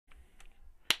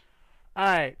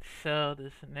Alright, so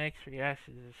this next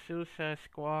reaction is Suicide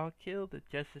Squad Kill the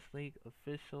Justice League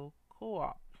official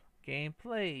co-op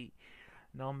gameplay,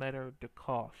 no matter the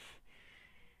cost.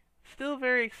 Still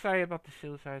very excited about the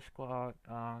Suicide Squad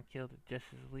Kill the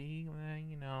Justice League.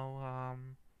 Man,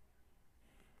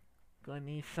 gonna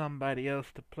need somebody else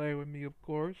to play with me, of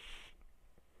course.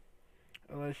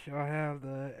 Unless y'all have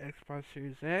the Xbox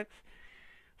Series X.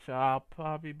 So I'll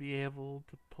probably be able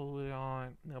to pull it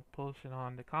on, post it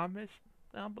on the comments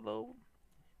down below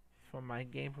for my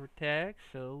gamer tag.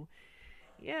 So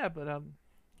yeah, but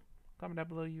comment down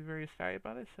below you're very excited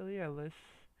about it. So yeah, let's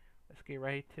get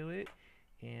right to it.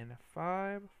 In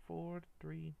 5, 4,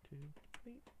 3, 2,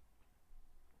 3.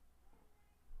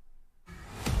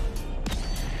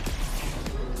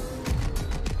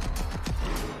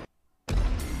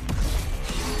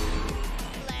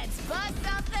 Let's bust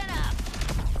something up.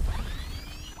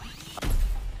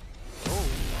 Oh,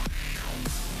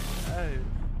 hey.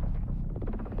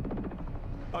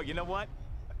 Oh, you know what?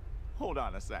 Hold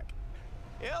on a sec.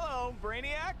 Hello,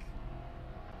 Brainiac.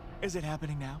 Is it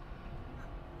happening now?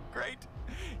 Great.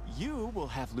 You will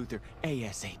have Luthor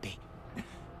ASAP.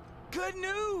 Good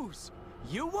news!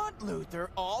 You want Luthor,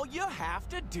 all you have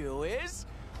to do is...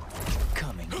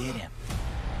 come and get him.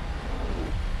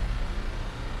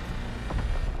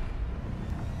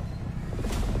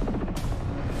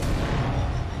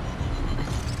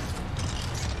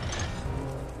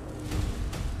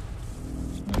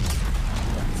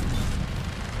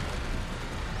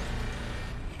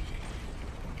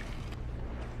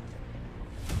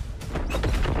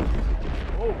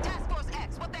 Task Force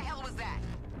X, what the hell was that?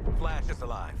 Flash is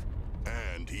alive.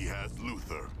 And he has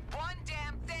Luthor. One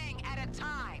damn thing at a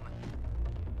time.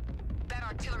 That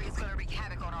artillery is gonna wreak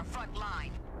havoc on our front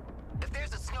line. If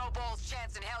there's a snowball's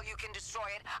chance in hell you can destroy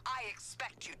it, I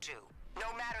expect you to.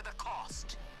 No matter the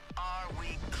cost. Are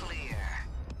we clear?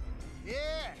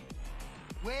 Yeah.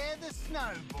 Where the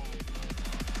snowball?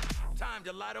 Time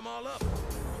to light them all up.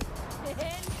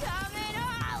 Incoming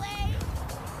Ollie!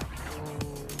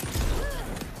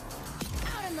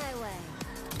 Out of my way.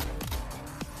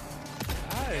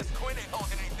 Guess Quinn ain't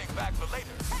holding anything back for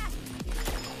later.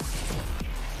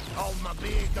 Hold my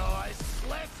beer, guys.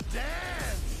 Let's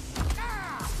dance.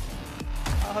 Ah!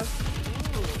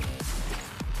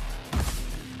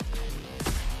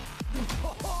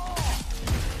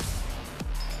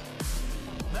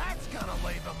 That's gonna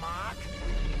leave a mark.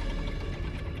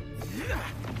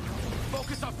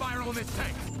 Focus our fire on this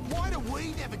tank. Why do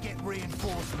we never get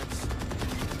reinforcements?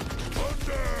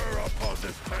 Thunder upon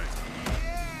this tank!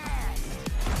 Yes!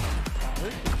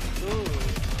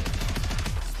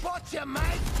 Spot you,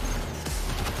 mate!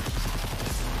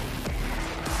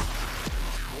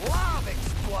 Love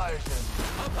explosion!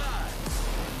 Up high.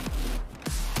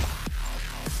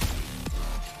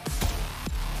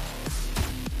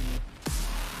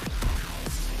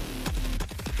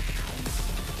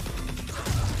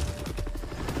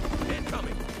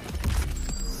 Incoming.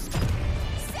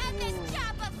 Send this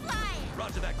chopper flying!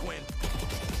 Roger that, Quinn.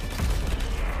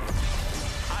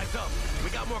 Eyes up. We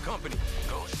got more company.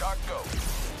 Go, Shark, go.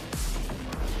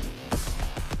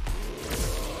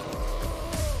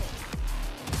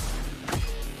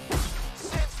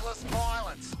 Senseless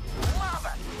violence! Love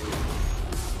it!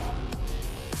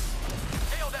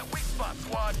 Nail that weak spot,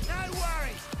 squad. No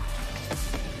worries!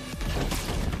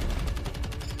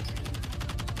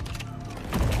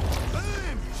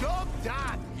 Boom! Job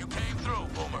done! You came through,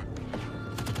 Boomer.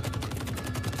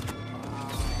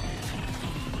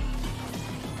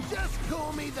 Just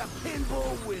call me the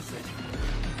Pinball Wizard.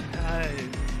 Nice.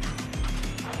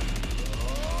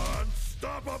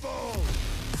 Unstoppable!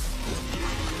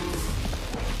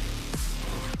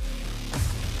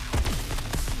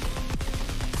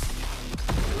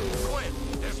 Quinn,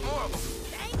 there's more of them.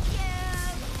 Thank you!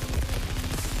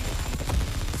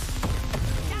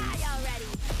 Die already!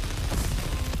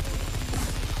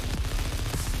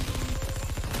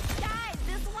 Guys,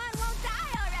 this one won't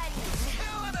die already!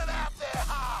 Killing it out there,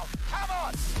 Hal! Come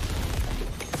on!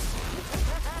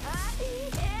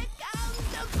 Here comes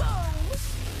the boom!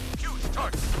 Huge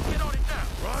target. Get on it now.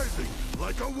 Rising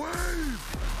like a wave!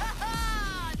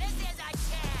 This is our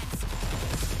chance!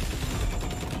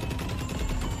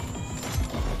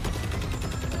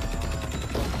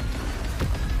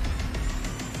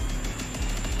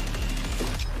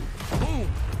 Boom.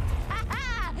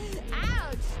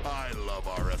 Ouch! I love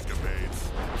our escapades.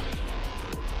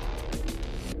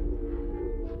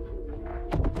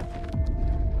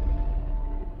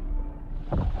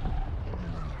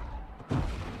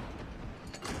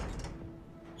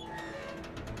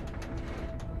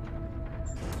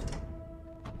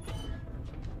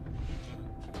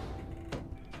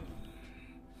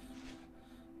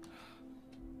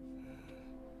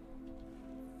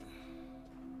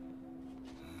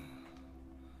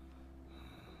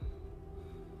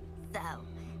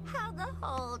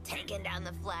 taking down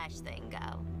the Flash thing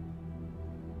go?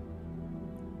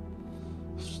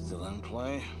 Still in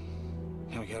play?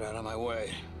 Now get out of my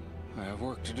way. I have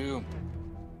work to do.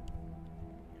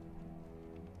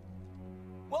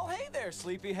 Well, hey there,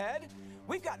 sleepyhead.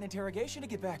 We've got an interrogation to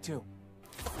get back to.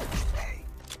 Hey.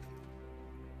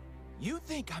 You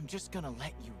think I'm just gonna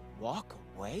let you walk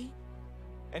away?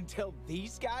 And tell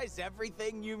these guys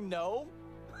everything you know?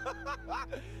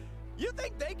 You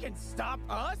think they can stop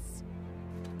us?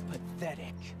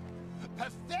 Pathetic.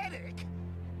 Pathetic?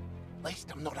 At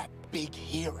least I'm not a big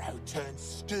hero turned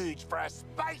stooge for a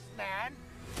spaceman.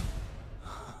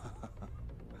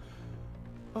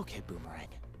 Okay, Boomerang.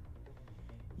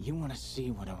 You want to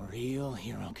see what a real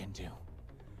hero can do?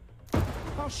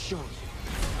 I'll show you.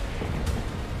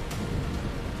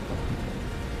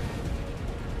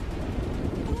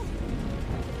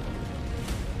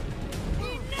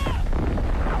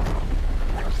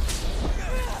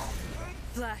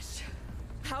 Flash,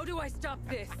 how do I stop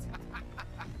this?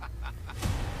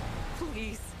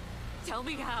 Please, tell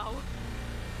me how.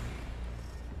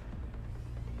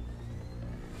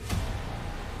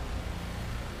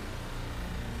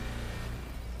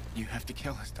 You have to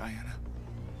kill us, Diana.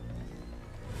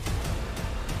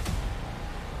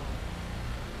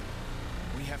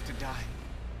 We have to die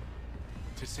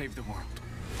to save the world.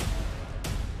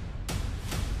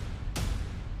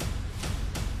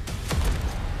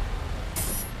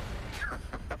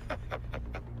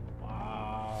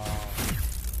 Wow.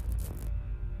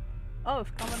 Oh,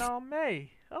 it's coming on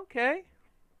May. Okay.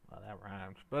 Well, that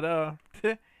rhymes. But,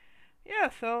 yeah,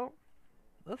 so,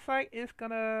 looks like it's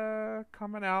gonna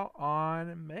coming out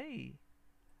on May.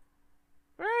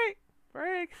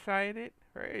 Very excited.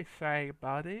 Very excited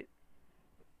about it.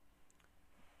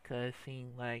 Cause it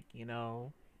seemed like, you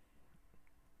know,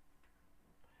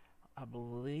 I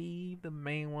believe the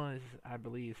main one is,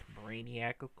 is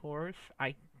Brainiac, of course.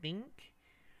 I think.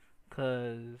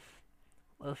 Cause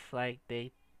looks like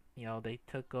they, you know, they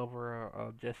took over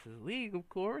Justice League, of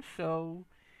course. So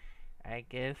I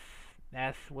guess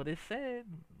that's what it said.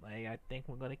 Like, I think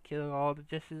we're gonna kill all the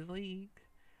Justice League,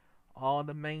 all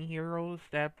the main heroes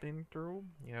that been through.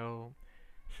 You know,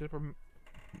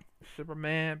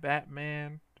 Superman,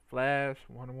 Batman, Flash,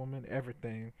 Wonder Woman,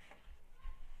 everything.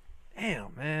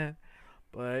 Damn, man.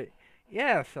 But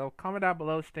yeah, so comment down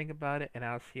below, think about it, and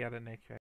I'll see you on the next video.